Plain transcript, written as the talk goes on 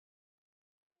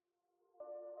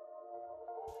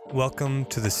Welcome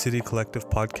to the City Collective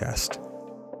podcast.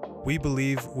 We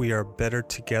believe we are better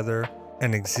together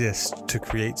and exist to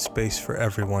create space for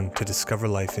everyone to discover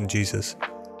life in Jesus.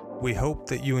 We hope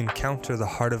that you encounter the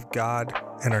heart of God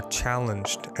and are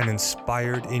challenged and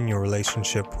inspired in your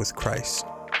relationship with Christ.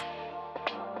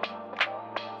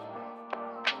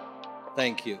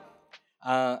 Thank you.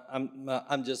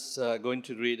 I'm just going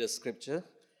to read a scripture.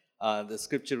 The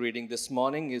scripture reading this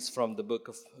morning is from the book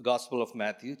of Gospel of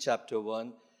Matthew, chapter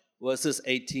 1, verses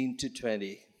 18 to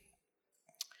 20.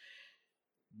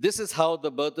 This is how the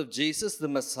birth of Jesus, the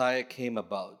Messiah, came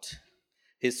about.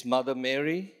 His mother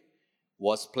Mary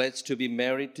was pledged to be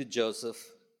married to Joseph,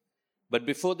 but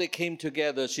before they came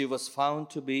together, she was found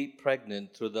to be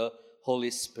pregnant through the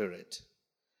Holy Spirit.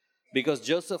 Because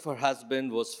Joseph, her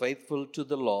husband, was faithful to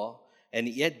the law and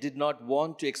yet did not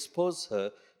want to expose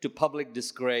her to public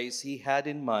disgrace, he had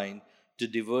in mind to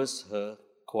divorce her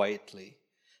quietly.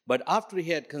 But after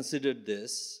he had considered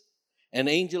this, an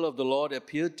angel of the Lord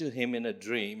appeared to him in a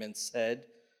dream and said,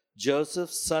 "Joseph,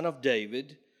 son of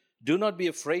David, do not be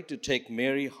afraid to take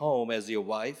Mary home as your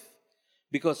wife,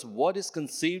 because what is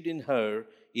conceived in her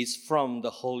is from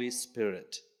the Holy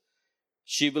Spirit.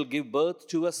 She will give birth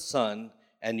to a son,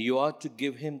 and you are to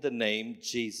give him the name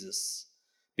Jesus,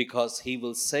 because he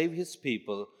will save his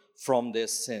people from their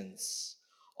sins."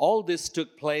 All this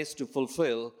took place to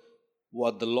fulfill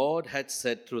what the Lord had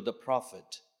said through the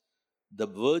prophet. The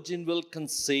virgin will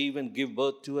conceive and give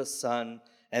birth to a son,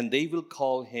 and they will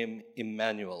call him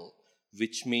Emmanuel,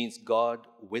 which means God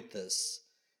with us.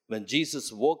 When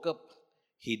Joseph woke up,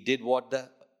 he did what the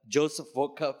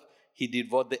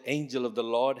angel of the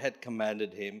Lord had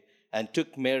commanded him, and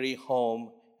took Mary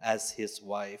home as his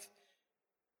wife.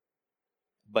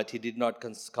 But he did not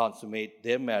consummate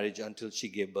their marriage until she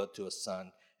gave birth to a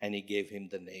son, and he gave him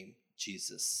the name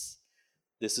Jesus.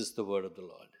 This is the word of the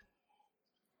Lord.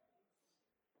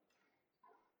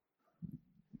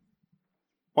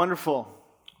 Wonderful.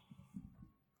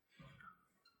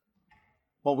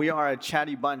 Well, we are a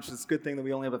chatty bunch. It's a good thing that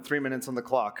we only have 3 minutes on the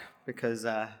clock, because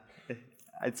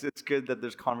it's good that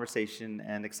there's conversation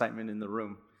and excitement in the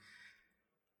room.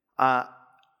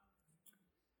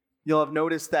 You'll have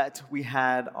noticed that we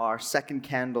had our second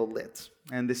candle lit,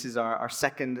 and this is our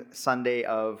second Sunday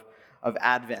of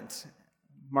Advent,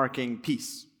 marking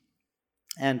peace.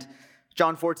 And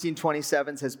John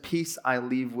 14:27 says, "Peace I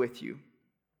leave with you.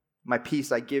 My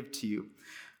peace I give to you.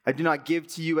 I do not give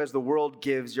to you as the world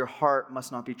gives. Your heart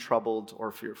must not be troubled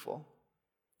or fearful."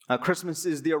 Christmas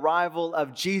is the arrival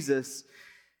of Jesus,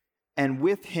 and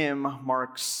with him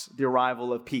marks the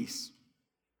arrival of peace.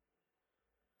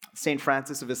 St.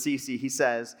 Francis of Assisi, he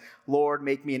says, "Lord,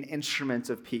 make me an instrument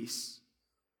of peace.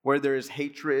 Where there is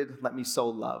hatred, let me sow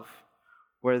love.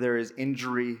 Where there is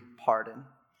injury, pardon.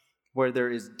 Where there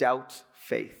is doubt,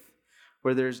 faith.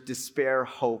 Where there is despair,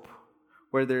 hope.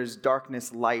 Where there is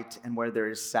darkness, light. And where there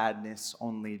is sadness,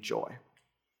 only joy."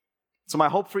 So my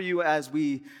hope for you as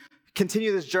we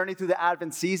continue this journey through the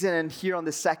Advent season, and here on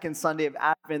the second Sunday of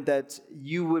Advent, that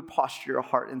you would posture your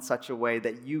heart in such a way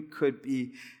that you could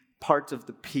be part of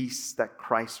the peace that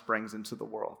Christ brings into the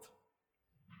world.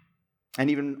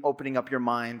 And even opening up your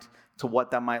mind to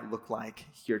what that might look like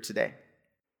here today.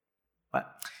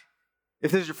 But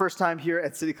if this is your first time here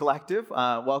at City Collective,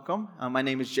 welcome. My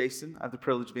name is Jason. I have the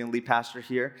privilege of being lead pastor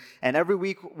here. And every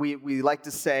week we like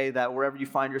to say that wherever you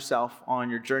find yourself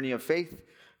on your journey of faith,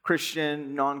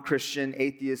 Christian, non-Christian,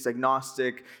 atheist,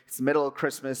 agnostic, it's the middle of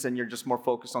Christmas and you're just more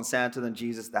focused on Santa than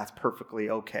Jesus, that's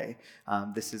perfectly okay.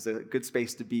 This is a good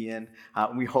space to be in.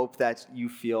 We hope that you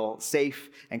feel safe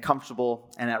and comfortable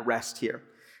and at rest here.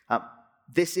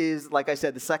 This is, like I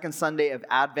said, the second Sunday of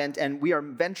Advent, and we are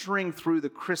venturing through the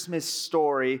Christmas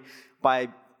story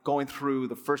by going through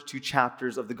the first 2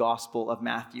 chapters of the Gospel of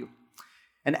Matthew.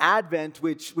 And Advent,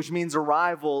 which means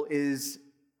arrival, is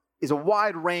a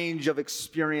wide range of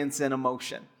experience and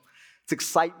emotion. It's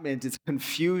excitement, it's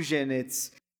confusion,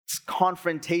 it's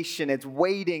confrontation, it's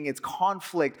waiting, it's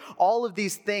conflict. All of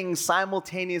these things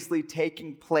simultaneously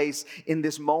taking place in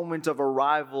this moment of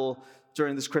arrival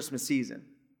during this Christmas season.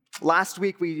 Last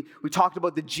week, we talked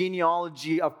about the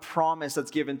genealogy of promise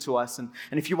that's given to us. And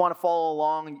if you want to follow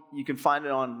along, you can find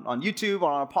it on YouTube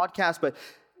or on our podcast. But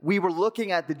we were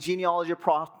looking at the genealogy of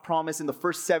promise in the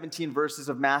first 17 verses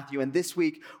of Matthew. And this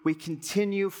week, we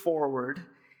continue forward.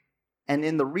 And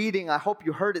in the reading, I hope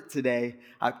you heard it today,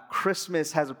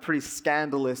 Christmas has a pretty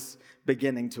scandalous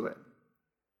beginning to it.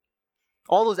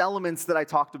 All those elements that I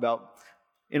talked about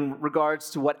in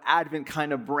regards to what Advent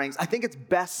kind of brings, I think it's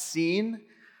best seen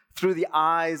through the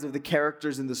eyes of the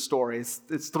characters in the story.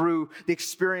 It's through the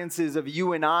experiences of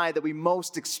you and I that we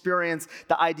most experience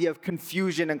the idea of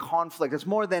confusion and conflict. It's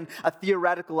more than a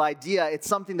theoretical idea. It's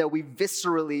something that we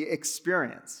viscerally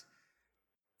experience.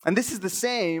 And this is the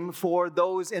same for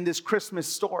those in this Christmas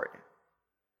story.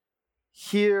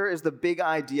 Here is the big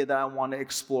idea that I want to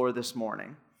explore this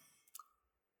morning.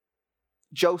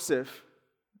 Joseph,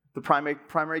 the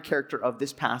primary character of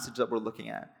this passage that we're looking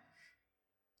at,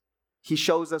 he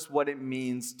shows us what it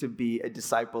means to be a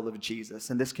disciple of Jesus.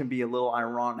 And this can be a little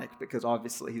ironic because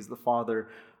obviously he's the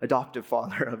adoptive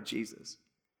father of Jesus.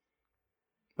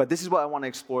 But this is what I want to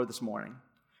explore this morning.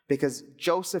 Because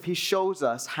Joseph, he shows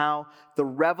us how the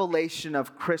revelation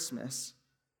of Christmas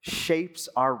shapes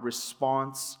our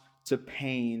response to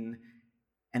pain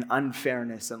and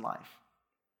unfairness in life.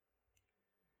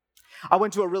 I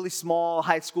went to a really small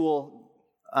high school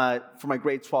for my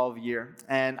grade 12 year.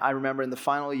 And I remember in the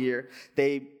final year,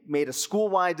 they made a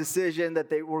school-wide decision that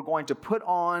they were going to put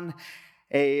on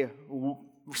a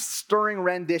stirring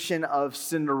rendition of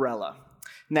Cinderella.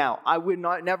 Now, I would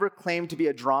never claim to be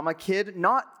a drama kid,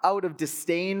 not out of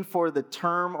disdain for the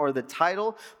term or the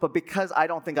title, but because I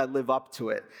don't think I'd live up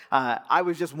to it. I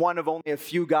was just one of only a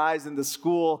few guys in the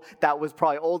school that was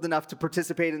probably old enough to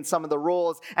participate in some of the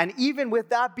roles. And even with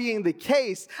that being the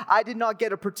case, I did not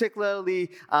get a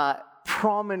particularly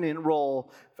prominent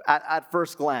role at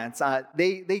first glance.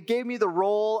 They gave me the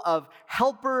role of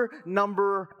helper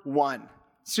number 1.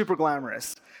 Super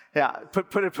glamorous. Yeah,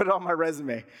 put it on my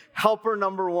resume. Helper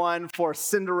number 1 for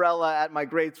Cinderella at my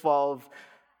grade 12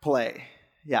 play.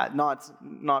 Yeah,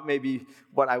 not maybe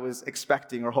what I was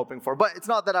expecting or hoping for. But it's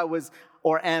not that I was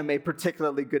or am a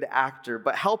particularly good actor.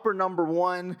 But helper number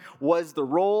 1 was the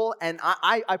role. And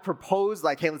I proposed,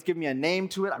 like, hey, let's give me a name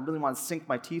to it. I really want to sink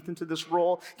my teeth into this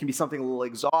role. It can be something a little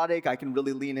exotic. I can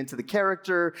really lean into the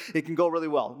character. It can go really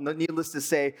well. Needless to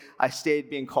say, I stayed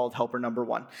being called helper number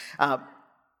 1.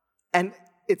 And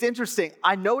it's interesting.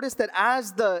 I noticed that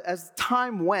as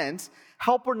time went,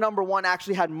 helper number 1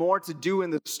 actually had more to do in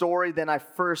the story than I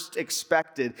first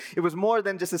expected. It was more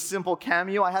than just a simple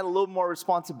cameo. I had a little more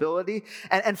responsibility.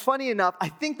 And funny enough, I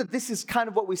think that this is kind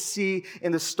of what we see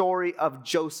in the story of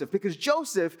Joseph. Because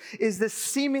Joseph is this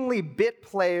seemingly bit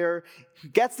player who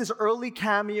gets this early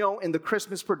cameo in the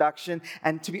Christmas production.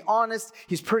 And to be honest,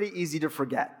 he's pretty easy to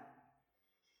forget.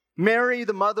 Mary,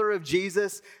 the mother of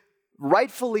Jesus,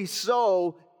 rightfully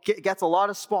so, gets a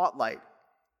lot of spotlight.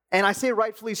 And I say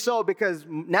rightfully so because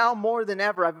now more than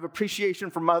ever, I have appreciation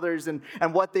for mothers and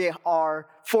what they are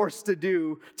forced to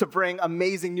do to bring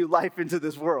amazing new life into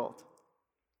this world.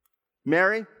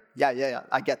 Mary? Yeah,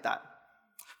 I get that.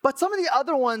 But some of the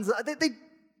other ones,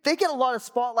 they get a lot of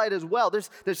spotlight as well.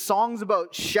 There's songs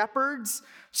about shepherds,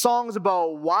 songs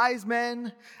about wise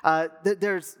men.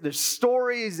 There's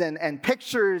stories and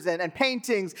pictures and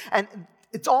paintings, and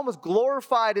it's almost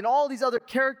glorified in all these other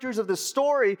characters of the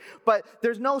story, but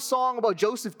there's no song about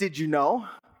Joseph, did you know?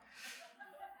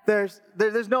 There's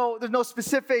no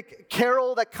specific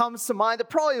carol that comes to mind. There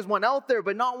probably is one out there,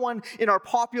 but not one in our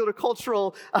popular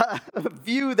cultural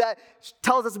view that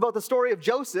tells us about the story of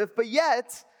Joseph. But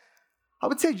yet, I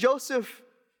would say Joseph,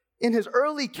 in his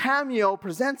early cameo,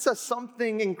 presents us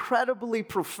something incredibly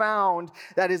profound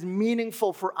that is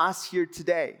meaningful for us here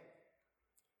today.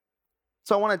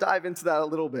 So I want to dive into that a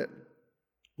little bit.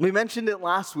 We mentioned it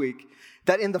last week,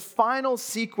 that in the final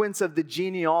sequence of the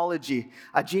genealogy,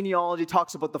 a genealogy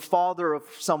talks about the father of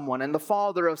someone, and the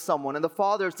father of someone, and the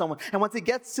father of someone. And once it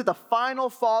gets to the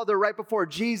final father right before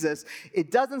Jesus,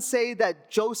 it doesn't say that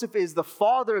Joseph is the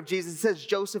father of Jesus. It says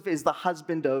Joseph is the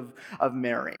husband of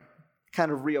Mary.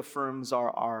 Kind of reaffirms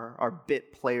our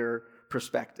bit player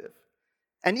perspective.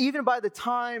 And even by the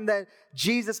time that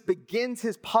Jesus begins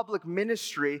his public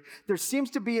ministry, there seems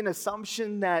to be an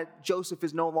assumption that Joseph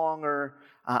is no longer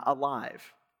alive.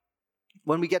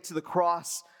 When we get to the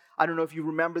cross, I don't know if you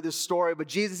remember this story, but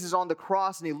Jesus is on the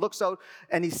cross and he looks out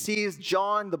and he sees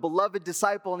John, the beloved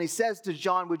disciple, and he says to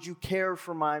John, "Would you care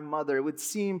for my mother?" It would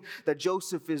seem that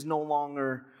Joseph is no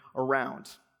longer around.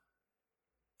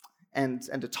 And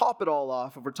to top it all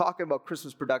off, if we're talking about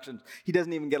Christmas productions, he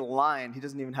doesn't even get a line. He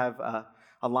doesn't even have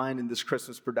a line in this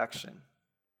Christmas production.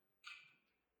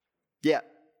 Yet,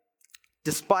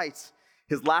 despite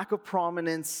his lack of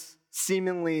prominence,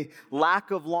 seemingly lack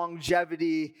of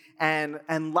longevity, and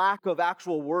lack of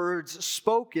actual words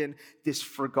spoken, this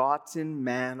forgotten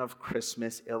man of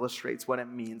Christmas illustrates what it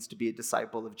means to be a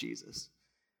disciple of Jesus.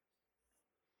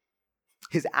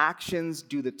 His actions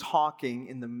do the talking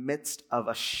in the midst of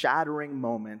a shattering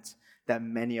moment that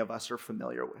many of us are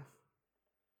familiar with.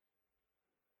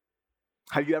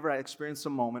 Have you ever experienced a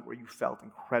moment where you felt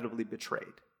incredibly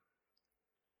betrayed?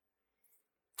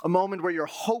 A moment where your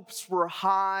hopes were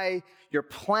high, your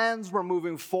plans were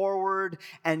moving forward,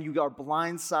 and you are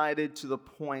blindsided to the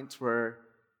point where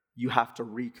you have to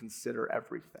reconsider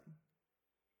everything.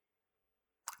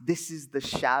 This is the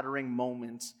shattering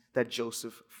moment that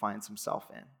Joseph finds himself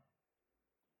in.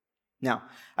 Now,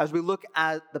 as we look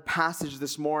at the passage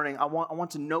this morning, I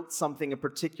want to note something in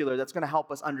particular that's going to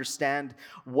help us understand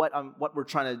what we're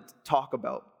trying to talk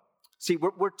about. See,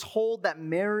 we're told that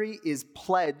Mary is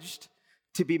pledged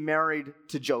to be married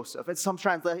to Joseph. And some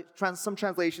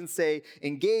translations say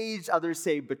engaged, others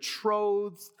say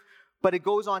betrothed. But it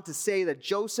goes on to say that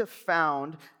Joseph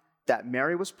found that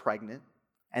Mary was pregnant,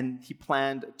 and he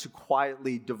planned to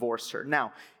quietly divorce her.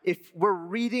 Now, if we're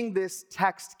reading this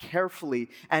text carefully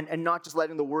and not just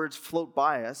letting the words float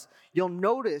by us, you'll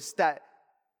notice that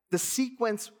the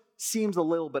sequence seems a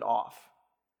little bit off.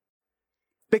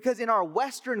 Because in our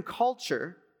Western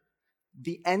culture,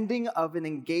 the ending of an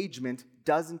engagement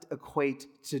doesn't equate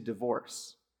to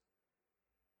divorce.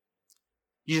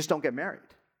 You just don't get married.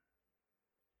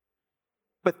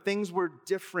 But things were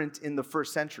different in the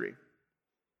first century.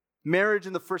 Marriage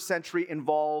in the first century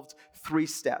involved 3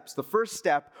 steps. The first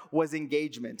step was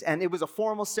engagement, and it was a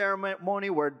formal ceremony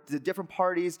where the different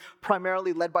parties,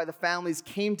 primarily led by the families,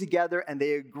 came together and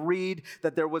they agreed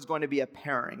that there was going to be a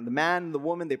pairing. The man and the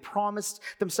woman, they promised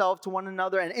themselves to one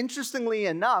another, and interestingly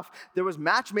enough, there was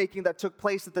matchmaking that took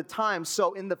place at the time.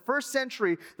 So in the first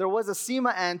century, there was a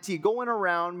Seema auntie going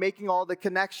around making all the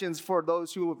connections for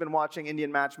those who have been watching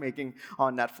Indian matchmaking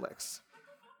on Netflix.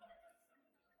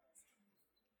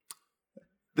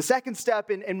 The second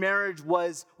step in marriage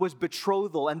was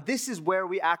betrothal, and this is where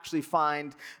we actually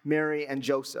find Mary and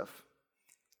Joseph.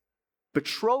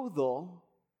 Betrothal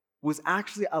was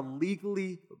actually a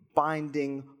legally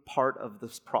binding part of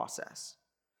this process.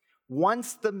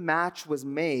 Once the match was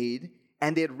made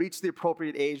and they had reached the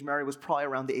appropriate age, Mary was probably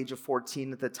around the age of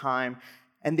 14 at the time,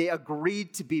 and they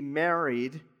agreed to be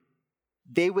married,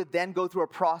 they would then go through a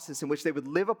process in which they would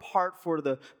live apart for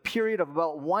the period of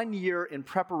about 1 year in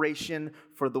preparation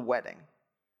for the wedding.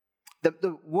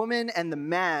 The woman and the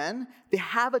man, they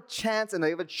have a chance and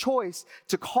they have a choice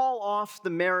to call off the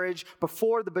marriage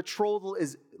before the betrothal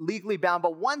is legally bound.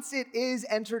 But once it is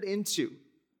entered into,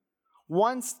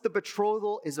 once the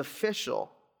betrothal is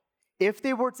official, if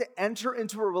they were to enter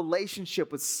into a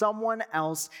relationship with someone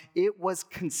else, it was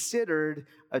considered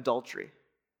adultery.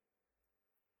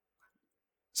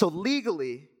 So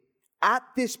legally, at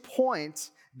this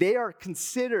point, they are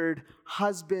considered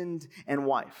husband and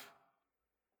wife.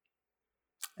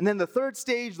 And then the third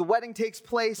stage, the wedding takes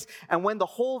place, and when the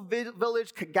whole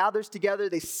village gathers together,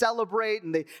 they celebrate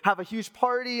and they have a huge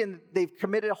party, and they've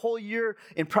committed a whole year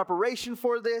in preparation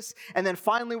for this. And then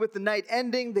finally, with the night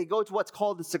ending, they go to what's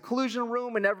called the seclusion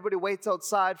room, and everybody waits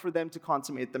outside for them to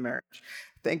consummate the marriage.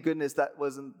 Thank goodness that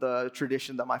wasn't the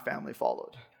tradition that my family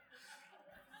followed.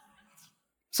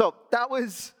 So that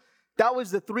was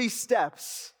the 3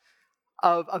 steps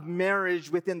of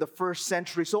marriage within the first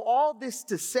century. So all this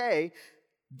to say,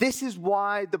 this is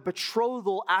why the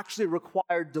betrothal actually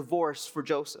required divorce for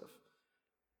Joseph.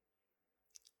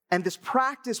 And this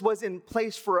practice was in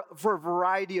place for a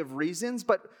variety of reasons,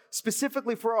 but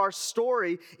specifically for our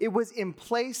story, it was in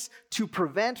place to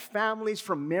prevent families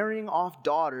from marrying off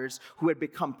daughters who had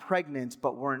become pregnant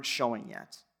but weren't showing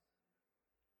yet.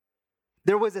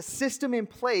 There was a system in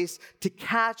place to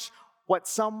catch what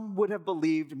some would have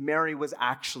believed Mary was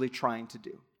actually trying to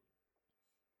do.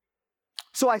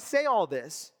 So I say all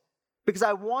this because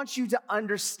I want you to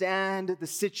understand the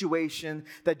situation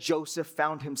that Joseph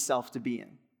found himself to be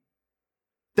in.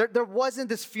 There wasn't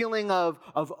this feeling of,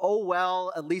 oh,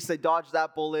 well, at least I dodged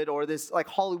that bullet, or this like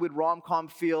Hollywood rom-com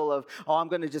feel of, oh, I'm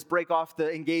going to just break off the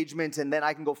engagement and then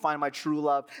I can go find my true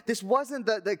love. This wasn't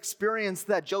the experience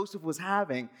that Joseph was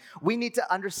having. We need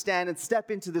to understand and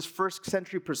step into this first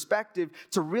century perspective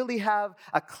to really have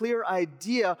a clear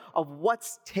idea of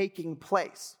what's taking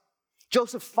place.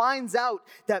 Joseph finds out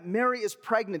that Mary is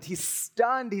pregnant. He's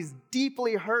stunned. He's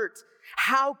deeply hurt.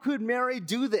 How could Mary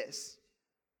do this?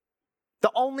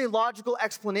 The only logical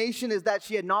explanation is that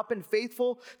she had not been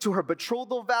faithful to her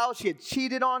betrothal vow. She had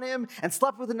cheated on him and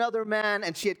slept with another man,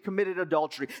 and she had committed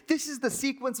adultery. This is the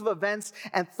sequence of events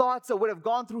and thoughts that would have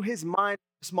gone through his mind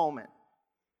at this moment.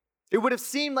 It would have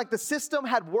seemed like the system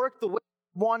had worked the way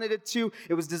he wanted it to.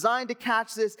 It was designed to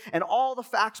catch this, and all the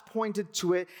facts pointed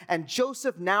to it. And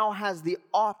Joseph now has the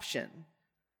option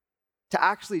to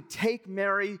actually take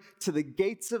Mary to the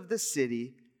gates of the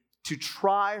city to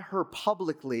try her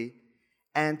publicly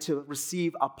and to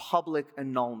receive a public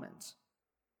annulment.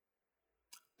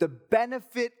 The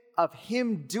benefit of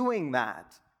him doing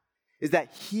that is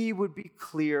that he would be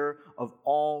clear of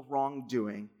all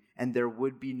wrongdoing and there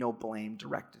would be no blame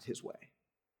directed his way.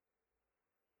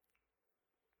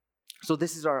 So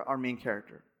this is our main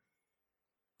character.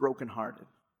 Brokenhearted,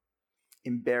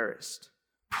 embarrassed,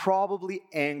 probably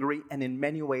angry, and in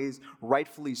many ways,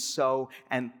 rightfully so.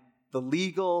 And the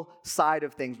legal side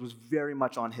of things was very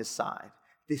much on his side.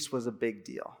 This was a big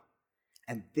deal.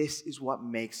 And this is what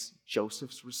makes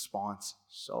Joseph's response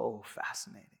so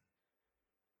fascinating.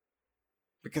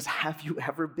 Because have you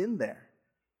ever been there?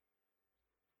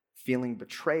 Feeling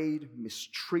betrayed,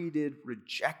 mistreated,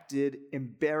 rejected,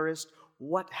 embarrassed.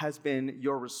 What has been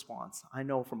your response? I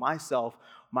know for myself,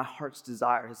 my heart's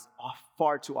desire has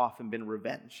far too often been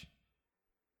revenge.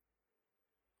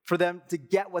 For them to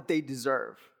get what they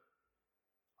deserve.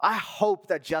 I hope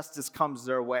that justice comes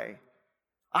their way.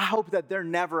 I hope that they're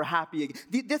never happy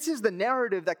again. This is the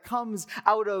narrative that comes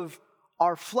out of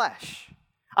our flesh,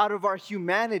 out of our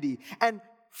humanity. And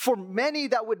for many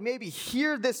that would maybe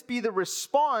hear this be the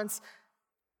response,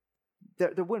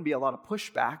 there wouldn't be a lot of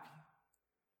pushback.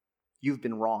 You've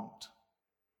been wronged.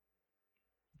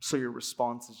 So your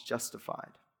response is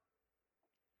justified.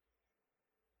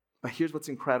 But here's what's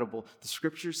incredible. The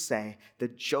scriptures say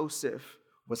that Joseph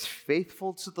was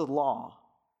faithful to the law,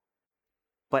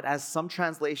 but as some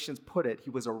translations put it, he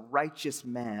was a righteous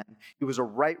man. He was a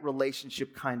right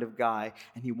relationship kind of guy,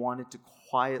 and he wanted to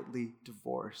quietly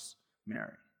divorce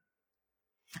Mary.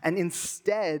 And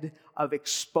instead of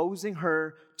exposing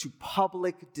her to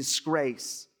public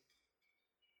disgrace,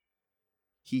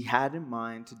 he had in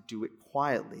mind to do it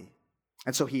quietly.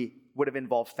 And so he would have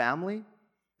involved family.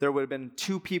 There would have been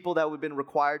 2 people that would have been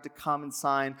required to come and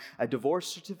sign a divorce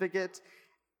certificate.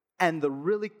 And the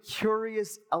really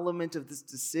curious element of this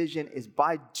decision is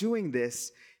by doing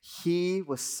this, he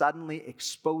was suddenly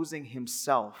exposing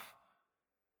himself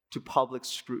to public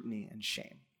scrutiny and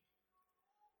shame.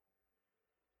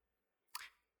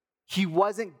 He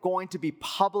wasn't going to be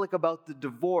public about the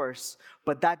divorce,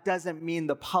 but that doesn't mean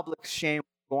the public shame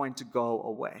is going to go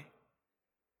away.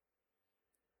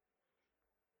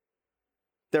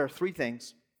 There are 3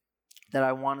 things that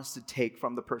I want us to take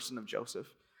from the person of Joseph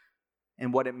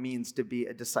and what it means to be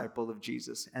a disciple of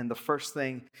Jesus. And the first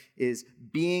thing is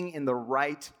being in the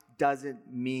right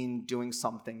doesn't mean doing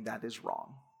something that is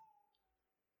wrong.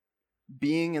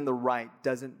 Being in the right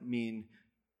doesn't mean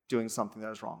doing something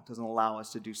that is wrong. It doesn't allow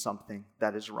us to do something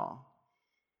that is wrong.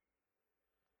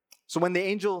 So when the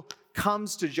angel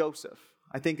comes to Joseph,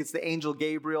 I think it's the angel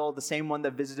Gabriel, the same one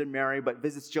that visited Mary, but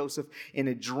visits Joseph in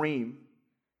a dream.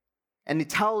 And he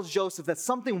tells Joseph that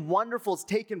something wonderful has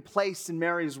taken place in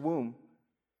Mary's womb.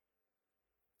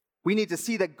 We need to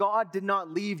see that God did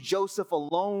not leave Joseph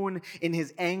alone in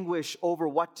his anguish over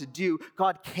what to do.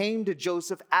 God came to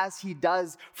Joseph as he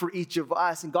does for each of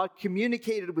us. And God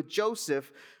communicated with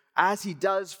Joseph as he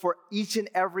does for each and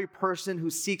every person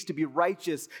who seeks to be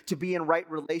righteous, to be in right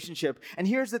relationship. And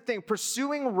here's the thing,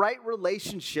 pursuing right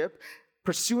relationship,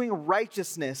 pursuing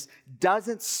righteousness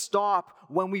doesn't stop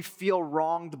when we feel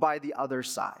wronged by the other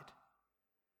side.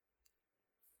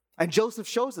 And Joseph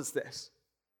shows us this.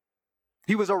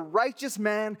 He was a righteous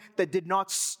man that did not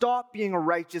stop being a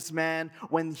righteous man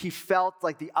when he felt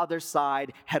like the other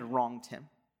side had wronged him.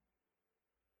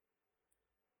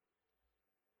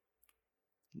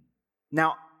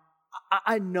 Now,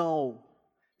 I know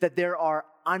that there are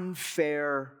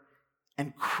unfair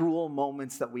and cruel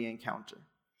moments that we encounter.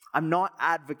 I'm not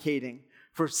advocating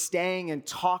for staying in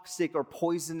toxic or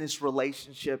poisonous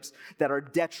relationships that are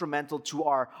detrimental to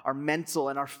our mental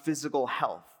and our physical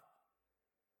health.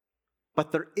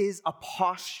 But there is a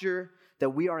posture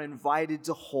that we are invited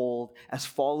to hold as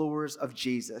followers of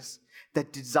Jesus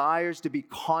that desires to be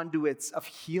conduits of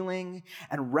healing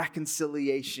and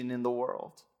reconciliation in the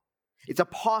world. It's a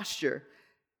posture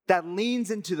that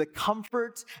leans into the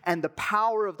comfort and the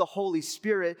power of the Holy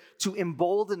Spirit to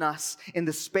embolden us in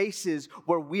the spaces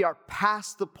where we are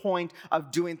past the point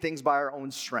of doing things by our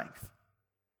own strength.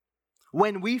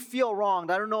 When we feel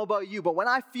wronged, I don't know about you, but when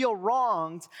I feel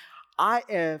wronged,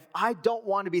 I don't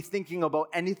want to be thinking about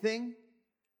anything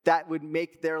that would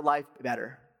make their life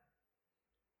better.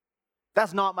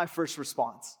 That's not my first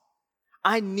response.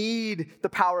 I need the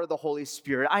power of the Holy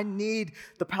Spirit. I need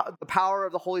the power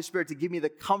of the Holy Spirit to give me the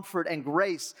comfort and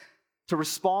grace to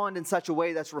respond in such a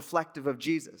way that's reflective of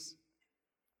Jesus.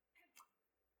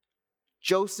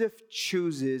 Joseph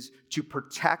chooses to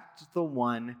protect the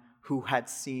one who had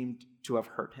seemed to have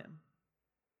hurt him.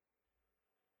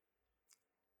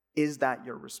 Is that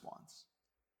your response?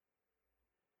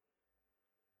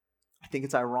 I think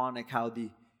it's ironic how the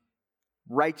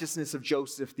righteousness of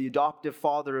Joseph, the adoptive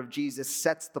father of Jesus,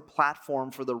 sets the platform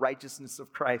for the righteousness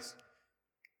of Christ.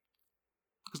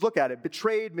 Because look at it,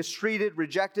 betrayed, mistreated,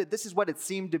 rejected. This is what it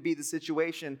seemed to be the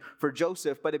situation for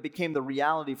Joseph, but it became the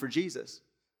reality for Jesus.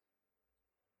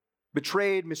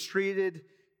 Betrayed, mistreated,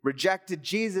 rejected.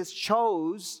 Jesus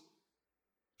chose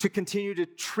to continue to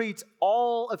treat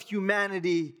all of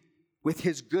humanity with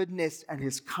his goodness and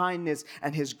his kindness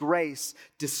and his grace,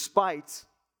 despite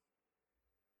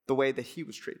the way that he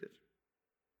was treated.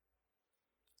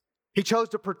 He chose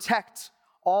to protect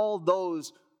all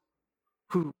those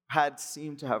who had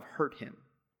seemed to have hurt him,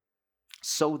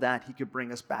 so that he could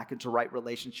bring us back into right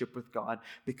relationship with God,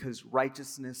 because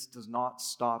righteousness does not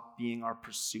stop being our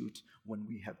pursuit when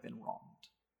we have been wronged.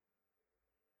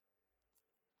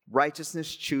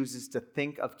 Righteousness chooses to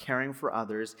think of caring for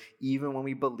others even when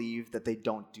we believe that they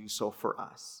don't do so for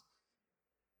us.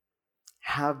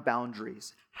 Have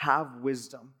boundaries, have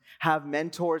wisdom, have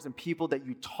mentors and people that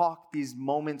you talk these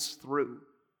moments through.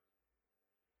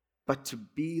 But to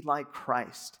be like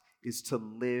Christ is to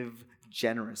live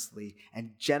generously, and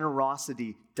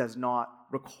generosity does not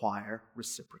require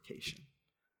reciprocation.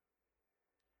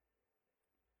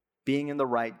 Being in the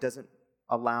right doesn't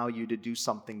allow you to do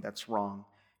something that's wrong.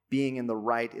 Being in the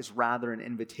right is rather an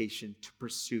invitation to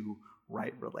pursue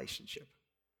right relationship.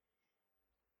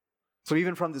 So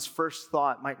even from this first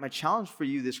thought, my challenge for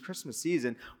you this Christmas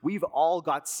season, we've all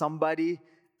got somebody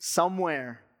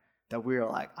somewhere that we are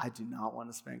like, I do not want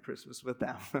to spend Christmas with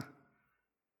them.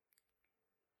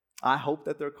 I hope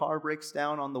that their car breaks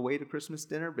down on the way to Christmas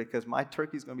dinner, because my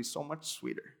turkey is going to be so much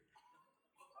sweeter.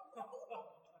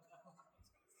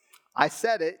 I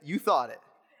said it, you thought it.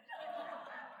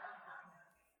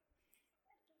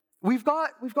 We've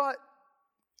got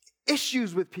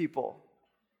issues with people.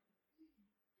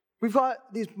 We've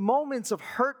got these moments of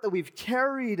hurt that we've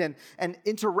carried and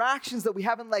interactions that we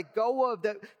haven't let go of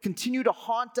that continue to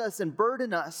haunt us and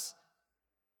burden us.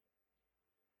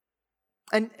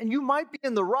 And you might be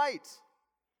in the right,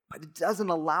 but it doesn't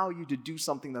allow you to do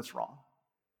something that's wrong.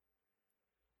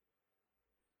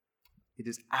 It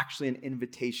is actually an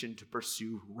invitation to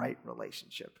pursue right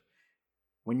relationship.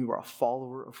 When you are a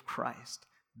follower of Christ,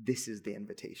 this is the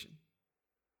invitation.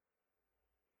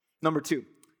 Number 2.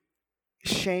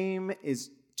 Shame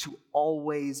is to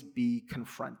always be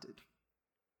confronted.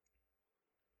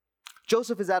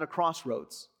 Joseph is at a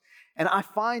crossroads, and I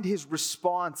find his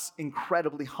response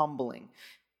incredibly humbling,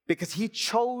 because he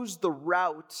chose the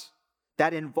route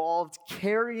that involved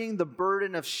carrying the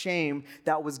burden of shame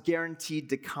that was guaranteed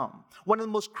to come. One of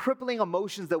the most crippling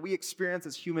emotions that we experience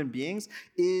as human beings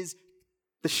is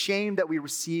the shame that we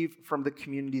receive from the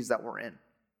communities that we're in.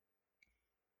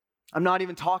 I'm not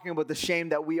even talking about the shame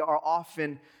that we are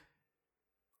often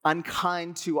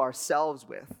unkind to ourselves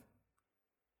with.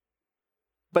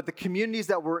 But the communities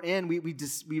that we're in, we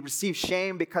receive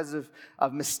shame because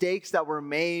of mistakes that were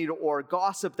made, or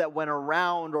gossip that went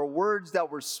around, or words that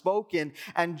were spoken.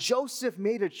 And Joseph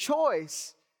made a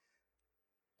choice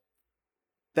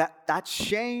that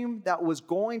shame that was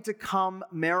going to come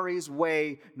Mary's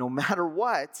way, no matter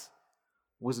what,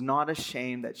 was not a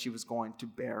shame that she was going to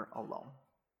bear alone.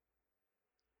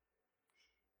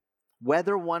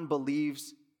 Whether one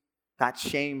believes that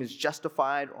shame is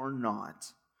justified or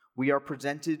not, we are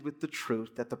presented with the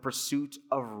truth that the pursuit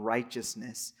of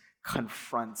righteousness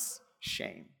confronts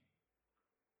shame.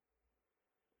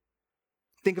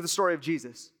 Think of the story of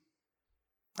Jesus.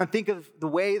 And think of the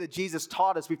way that Jesus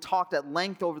taught us. We've talked at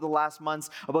length over the last months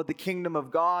about the kingdom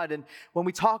of God. And when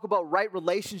we talk about right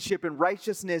relationship and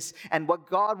righteousness and what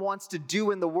God wants to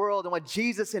do in the world and what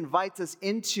Jesus invites us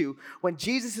into, when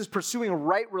Jesus is pursuing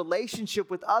right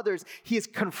relationship with others, he is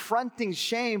confronting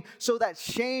shame so that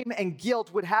shame and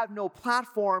guilt would have no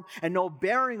platform and no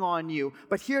bearing on you.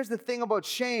 But here's the thing about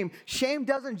shame. Shame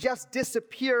doesn't just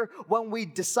disappear when we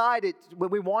decide it, when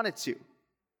we want it to.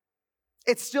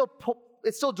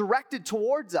 It's still directed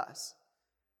towards us.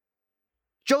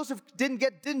 Joseph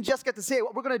didn't just get to say,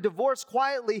 we're going to divorce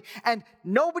quietly, and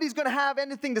nobody's going to have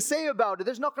anything to say about it.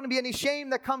 There's not going to be any shame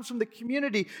that comes from the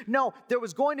community. No, there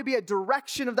was going to be a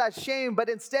direction of that shame, but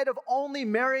instead of only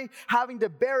Mary having to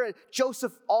bear it,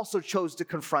 Joseph also chose to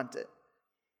confront it.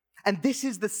 And this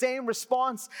is the same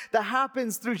response that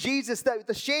happens through Jesus, that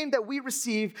the shame that we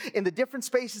receive in the different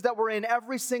spaces that we're in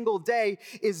every single day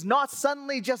is not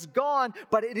suddenly just gone,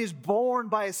 but it is borne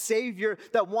by a Savior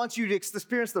that wants you to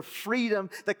experience the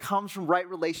freedom that comes from right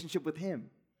relationship with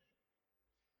Him.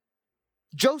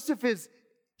 Joseph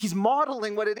he's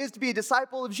modeling what it is to be a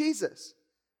disciple of Jesus.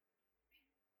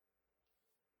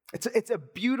 It's a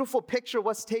beautiful picture of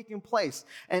what's taking place.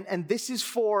 And this is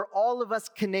for all of us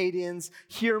Canadians.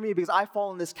 Hear me, because I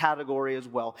fall in this category as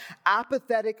well.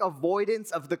 Apathetic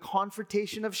avoidance of the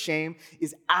confrontation of shame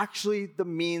is actually the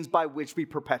means by which we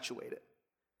perpetuate it.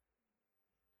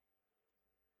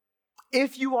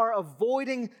 If you are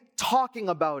avoiding talking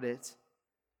about it,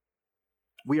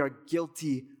 we are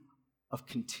guilty of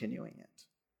continuing it.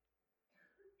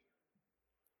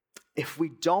 If we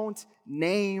don't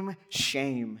name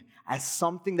shame as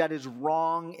something that is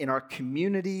wrong in our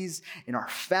communities, in our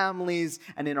families,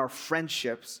 and in our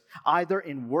friendships, either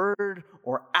in word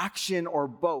or action or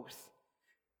both,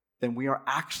 then we are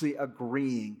actually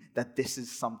agreeing that this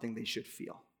is something they should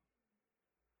feel.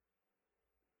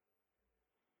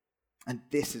 And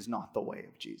this is not the way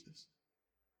of Jesus.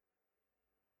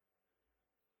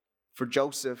 For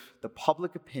Joseph, the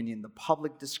public opinion, the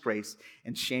public disgrace,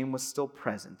 and shame was still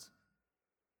present.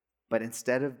 But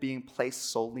instead of being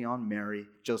placed solely on Mary,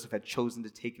 Joseph had chosen to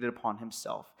take it upon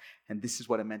himself. And this is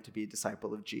what it meant to be a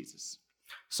disciple of Jesus.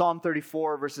 Psalm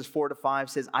 34, verses 4-5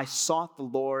 says, I sought the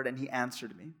Lord, and he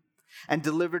answered me, and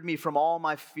delivered me from all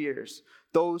my fears.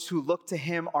 Those who look to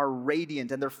him are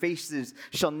radiant, and their faces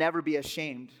shall never be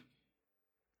ashamed.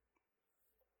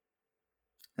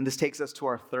 And this takes us to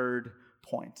our third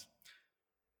point.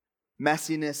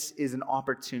 Messiness is an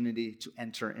opportunity to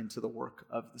enter into the work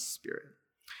of the Spirit.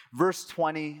 Verse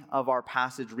 20 of our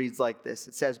passage reads like this.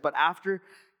 It says, but after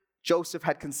Joseph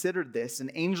had considered this, an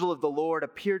angel of the Lord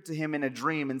appeared to him in a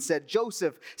dream and said,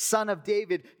 Joseph, son of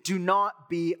David, do not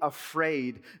be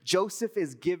afraid. Joseph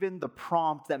is given the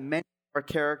prompt that many of our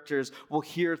characters will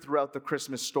hear throughout the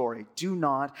Christmas story. Do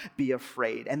not be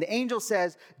afraid. And the angel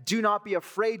says, do not be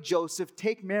afraid, Joseph.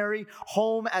 Take Mary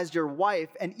home as your wife.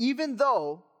 And even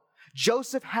though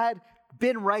Joseph had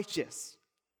been righteous,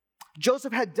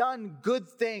 Joseph had done good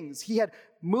things. He had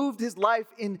moved his life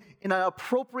in an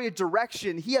appropriate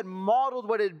direction. He had modeled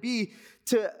what it'd be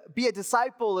to be a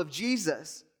disciple of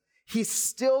Jesus. He's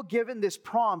still given this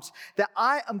prompt that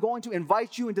I am going to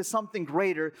invite you into something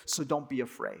greater, so don't be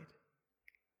afraid.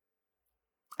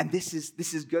 And this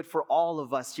is good for all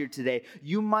of us here today.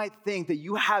 You might think that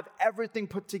you have everything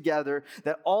put together,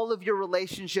 that all of your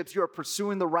relationships, you are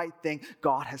pursuing the right thing.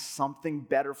 God has something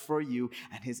better for you,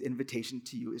 and his invitation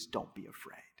to you is don't be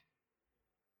afraid.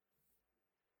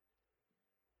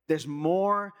 There's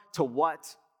more to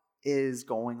what is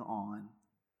going on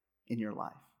in your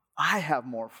life. I have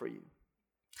more for you.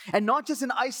 And not just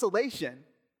in isolation,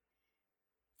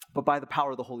 but by the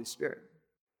power of the Holy Spirit.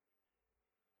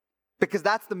 Because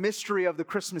that's the mystery of the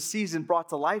Christmas season brought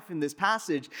to life in this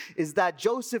passage, is that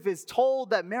Joseph is told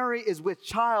that Mary is with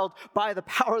child by the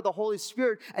power of the Holy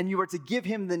Spirit, and you are to give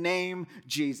him the name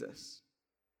Jesus.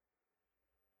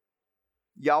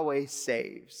 Yahweh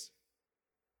saves.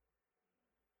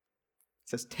 It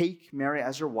says, take Mary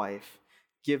as your wife,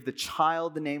 give the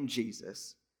child the name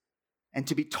Jesus. And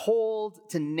to be told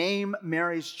to name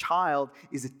Mary's child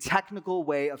is a technical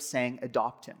way of saying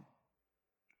adopt him.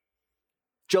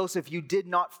 Joseph, you did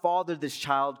not father this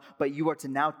child, but you are to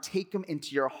now take him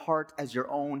into your heart as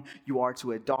your own. You are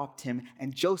to adopt him.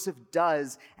 And Joseph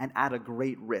does, and at a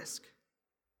great risk.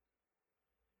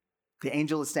 The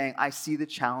angel is saying, I see the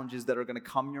challenges that are going to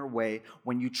come your way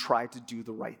when you try to do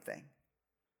the right thing.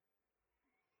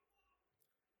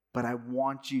 But I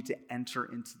want you to enter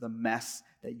into the mess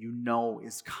that you know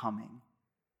is coming.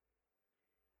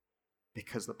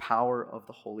 Because the power of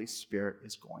the Holy Spirit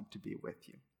is going to be with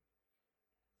you.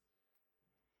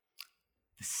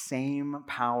 The same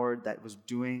power that was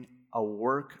doing a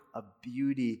work of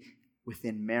beauty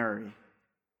within Mary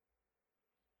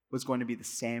was going to be the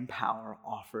same power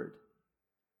offered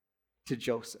to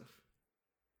Joseph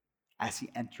as he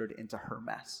entered into her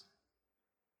mess.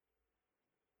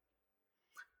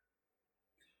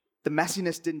 The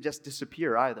messiness didn't just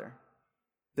disappear either.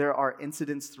 There are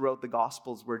incidents throughout the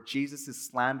Gospels where Jesus is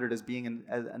slandered as being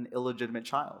an illegitimate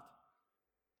child.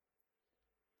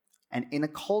 And in a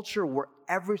culture where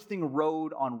everything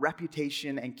rode on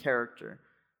reputation and character,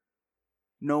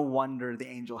 no wonder the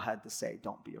angel had to say,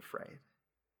 don't be afraid.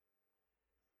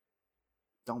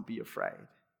 Don't be afraid,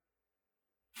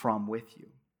 for I'm with you.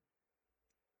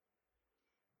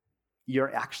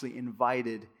 You're actually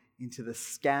invited into the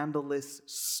scandalous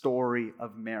story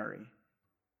of Mary,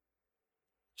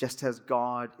 just as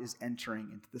God is entering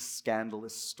into the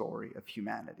scandalous story of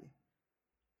humanity.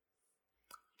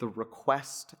 The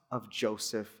request of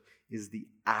Joseph is the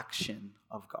action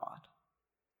of God.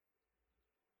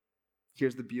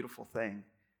 Here's the beautiful thing.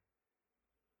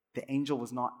 The angel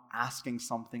was not asking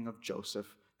something of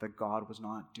Joseph that God was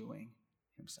not doing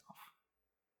himself.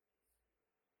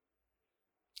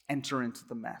 enter into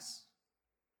the mess,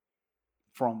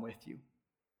 for I'm with you.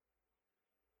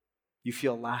 You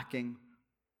feel lacking,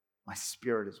 my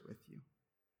Spirit is with you.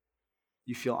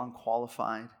 You feel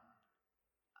unqualified,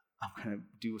 I'm going to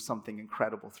do something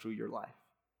incredible through your life.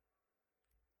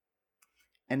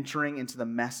 Entering into the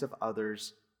mess of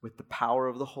others with the power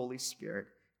of the Holy Spirit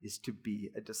is to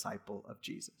be a disciple of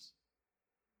Jesus.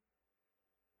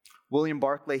 William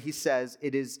Barclay, he says,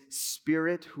 it is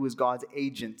Spirit who is God's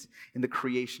agent in the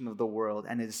creation of the world,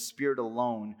 and it is Spirit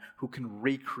alone who can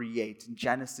recreate. In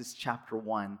Genesis chapter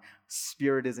 1,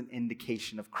 Spirit is an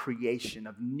indication of creation,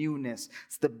 of newness.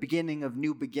 It's the beginning of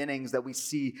new beginnings that we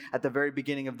see at the very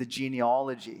beginning of the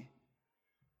genealogy.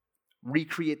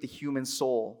 Recreate the human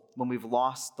soul when we've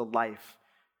lost the life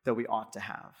that we ought to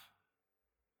have.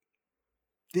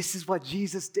 This is what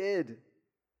Jesus did.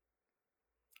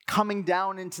 Coming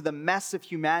down into the mess of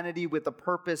humanity with a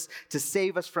purpose to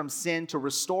save us from sin, to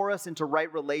restore us into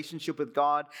right relationship with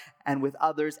God and with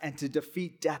others, and to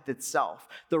defeat death itself.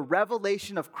 The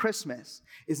revelation of Christmas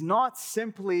is not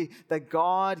simply that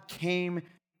God came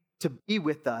to be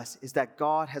with us, is that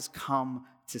God has come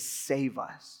to save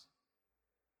us.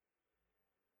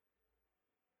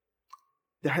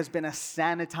 There has been a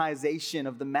sanitization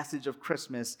of the message of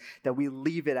Christmas that we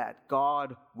leave it at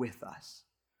God with us.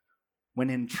 When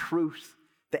in truth,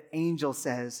 the angel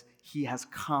says he has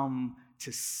come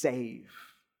to save.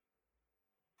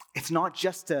 It's not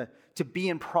just to be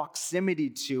in proximity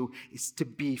to, it's to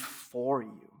be for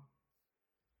you.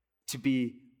 To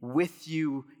be with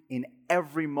you in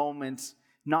every moment,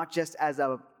 not just as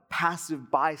a passive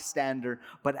bystander,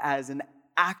 but as an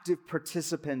active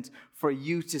participant for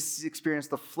you to experience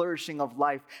the flourishing of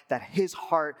life that his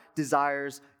heart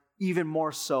desires even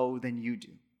more so than you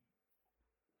do.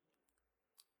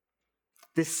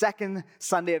 This second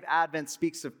Sunday of Advent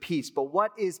speaks of peace, but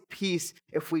what is peace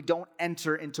if we don't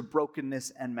enter into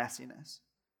brokenness and messiness?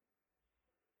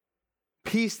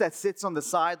 Peace that sits on the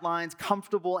sidelines,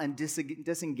 comfortable and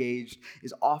disengaged,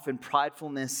 is often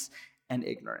pridefulness and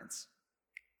ignorance.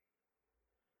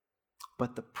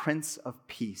 But the Prince of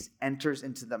Peace enters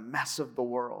into the mess of the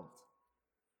world,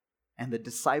 and the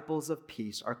disciples of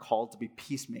peace are called to be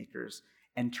peacemakers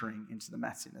entering into the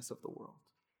messiness of the world.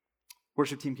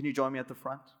 Worship team, can you join me at the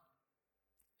front?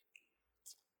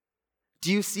 Do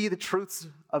you see the truths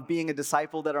of being a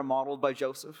disciple that are modeled by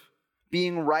Joseph?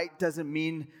 Being right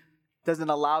doesn't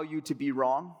allow you to be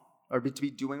wrong or to be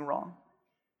doing wrong.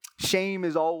 Shame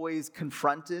is always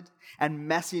confronted, and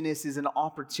messiness is an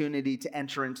opportunity to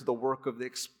enter into the work of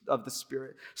the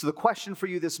Spirit. So the question for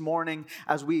you this morning,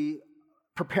 as we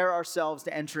prepare ourselves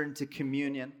to enter into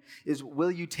communion, is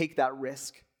will you take that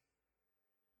risk?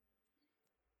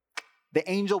 The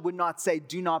angel would not say,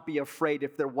 do not be afraid,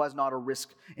 if there was not a risk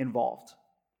involved.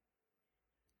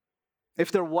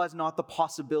 If there was not the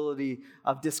possibility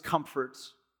of discomfort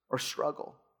or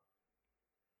struggle.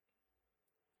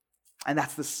 And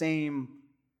that's the same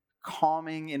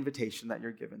calming invitation that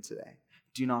you're given today.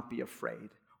 Do not be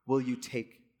afraid. Will you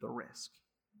take the risk?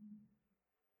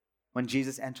 When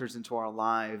Jesus enters into our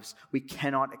lives, we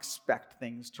cannot expect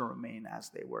things to remain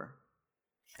as they were.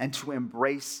 And to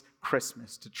embrace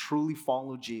Christmas, to truly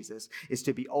follow Jesus, is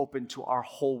to be open to our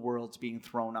whole world being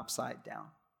thrown upside down.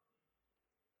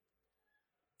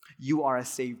 You are a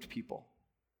saved people.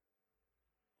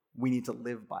 We need to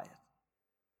live by it.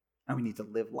 And we need to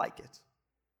live like it.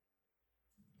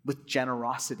 With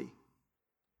generosity,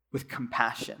 with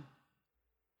compassion,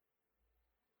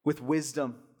 with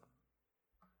wisdom,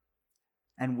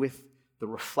 and with the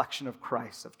reflection of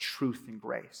Christ, of truth and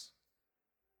grace.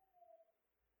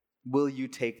 Will you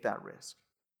take that risk?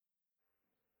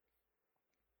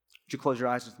 Would you close your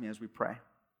eyes with me as we pray?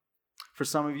 For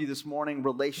some of you this morning,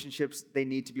 relationships, they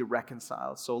need to be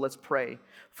reconciled. So let's pray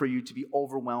for you to be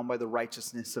overwhelmed by the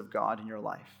righteousness of God in your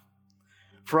life.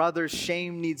 For others,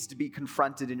 shame needs to be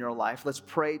confronted in your life. Let's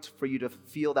pray for you to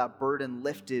feel that burden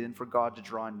lifted and for God to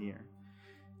draw near.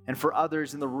 And for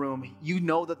others in the room, you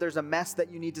know that there's a mess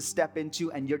that you need to step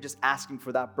into, and you're just asking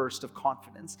for that burst of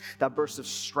confidence, that burst of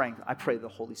strength. I pray the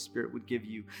Holy Spirit would give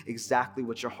you exactly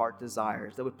what your heart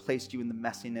desires, that would place you in the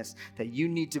messiness that you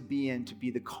need to be in to be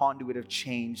the conduit of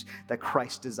change that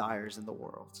Christ desires in the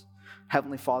world.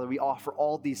 Heavenly Father, we offer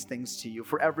all these things to you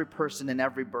for every person and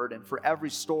every burden, for every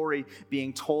story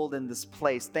being told in this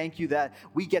place. Thank you that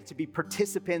we get to be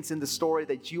participants in the story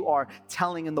that you are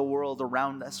telling in the world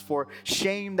around us. For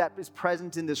shame that is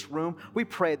present in this room, we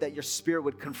pray that your Spirit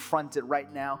would confront it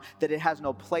right now, that it has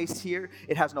no place here,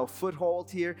 it has no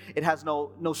foothold here, it has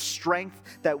no strength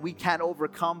that we can't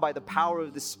overcome by the power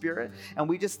of the Spirit. And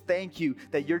we just thank you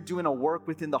that you're doing a work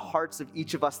within the hearts of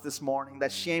each of us this morning,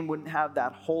 that shame wouldn't have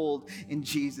that hold in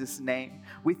Jesus' name.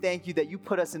 We thank you that you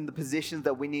put us in the positions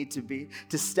that we need to be,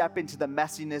 to step into the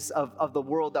messiness of the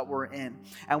world that we're in.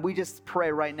 And we just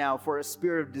pray right now for a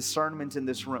spirit of discernment in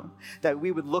this room, that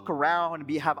we would look around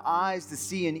and have eyes to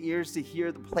see and ears to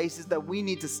hear the places that we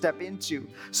need to step into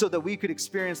so that we could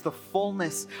experience the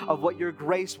fullness of what your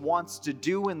grace wants to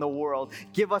do in the world.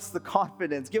 Give us the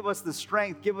confidence, give us the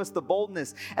strength, give us the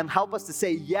boldness, and help us to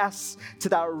say yes to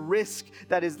that risk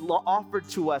that is offered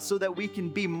to us so that we can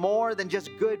be more than just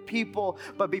good people,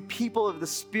 but be people of the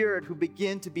Spirit who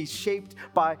begin to be shaped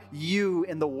by you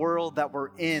in the world that we're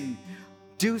in.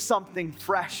 Do something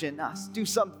fresh in us. Do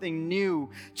something new.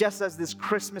 Just as this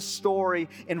Christmas story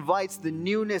invites the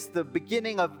newness, the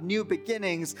beginning of new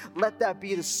beginnings, let that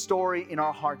be the story in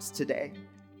our hearts today.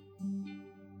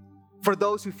 For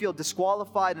those who feel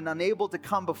disqualified and unable to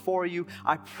come before you,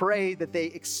 I pray that they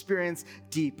experience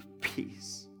deep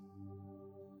peace.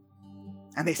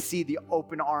 And they see the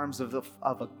open arms of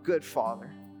a good Father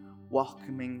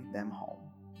welcoming them home.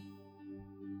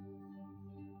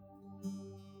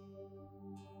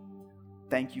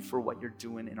 Thank you for what you're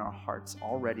doing in our hearts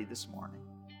already this morning.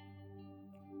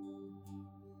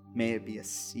 May it be a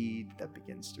seed that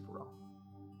begins to grow.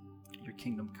 Your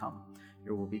kingdom come,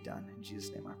 your will be done. In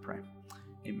Jesus' name I pray.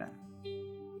 Amen.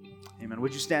 Amen.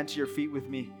 Would you stand to your feet with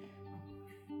me?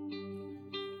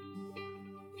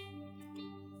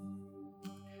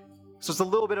 So it's a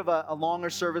little bit of a longer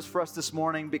service for us this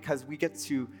morning because we get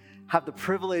to have the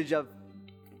privilege of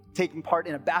taking part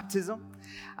in a baptism,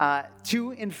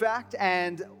 two, in fact.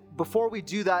 And before we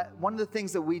do that, one of the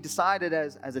things that we decided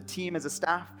as a team, as a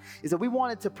staff, is that we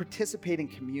wanted to participate in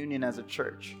communion as a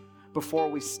church before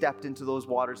we stepped into those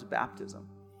waters of baptism.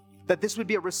 That this would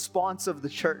be a response of the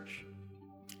church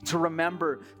to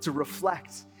remember, to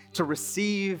reflect, to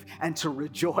receive, and to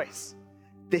rejoice.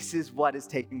 This is what is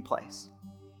taking place.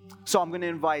 So I'm going to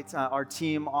invite our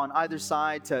team on either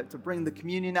side to bring the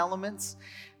communion elements.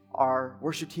 Our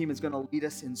worship team is going to lead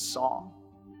us in song.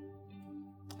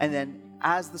 And then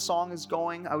as the song is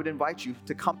going, I would invite you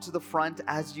to come to the front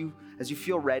as you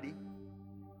feel ready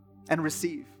and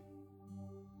receive.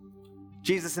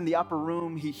 Jesus in the upper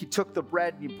room, he took the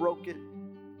bread and he broke it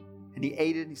and he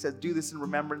ate it. And he said, "Do this in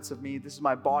remembrance of me. This is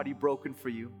my body broken for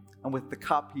you." And with the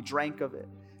cup, he drank of it.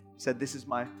 He said, "This is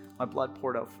my blood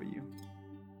poured out for you.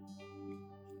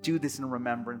 Do this in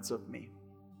remembrance of me."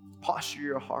 Posture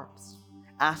your hearts.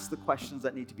 Ask the questions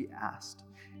that need to be asked.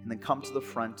 And then come to the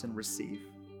front and receive.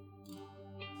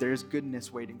 There is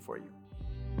goodness waiting for you.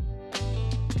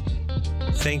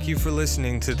 Thank you for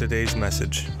listening to today's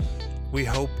message. We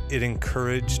hope it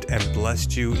encouraged and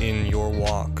blessed you in your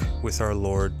walk with our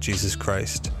Lord Jesus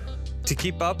Christ. To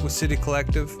keep up with City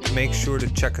Collective, make sure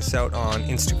to check us out on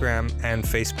Instagram and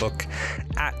Facebook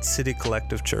at City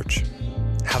Collective Church.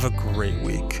 Have a great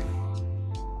week.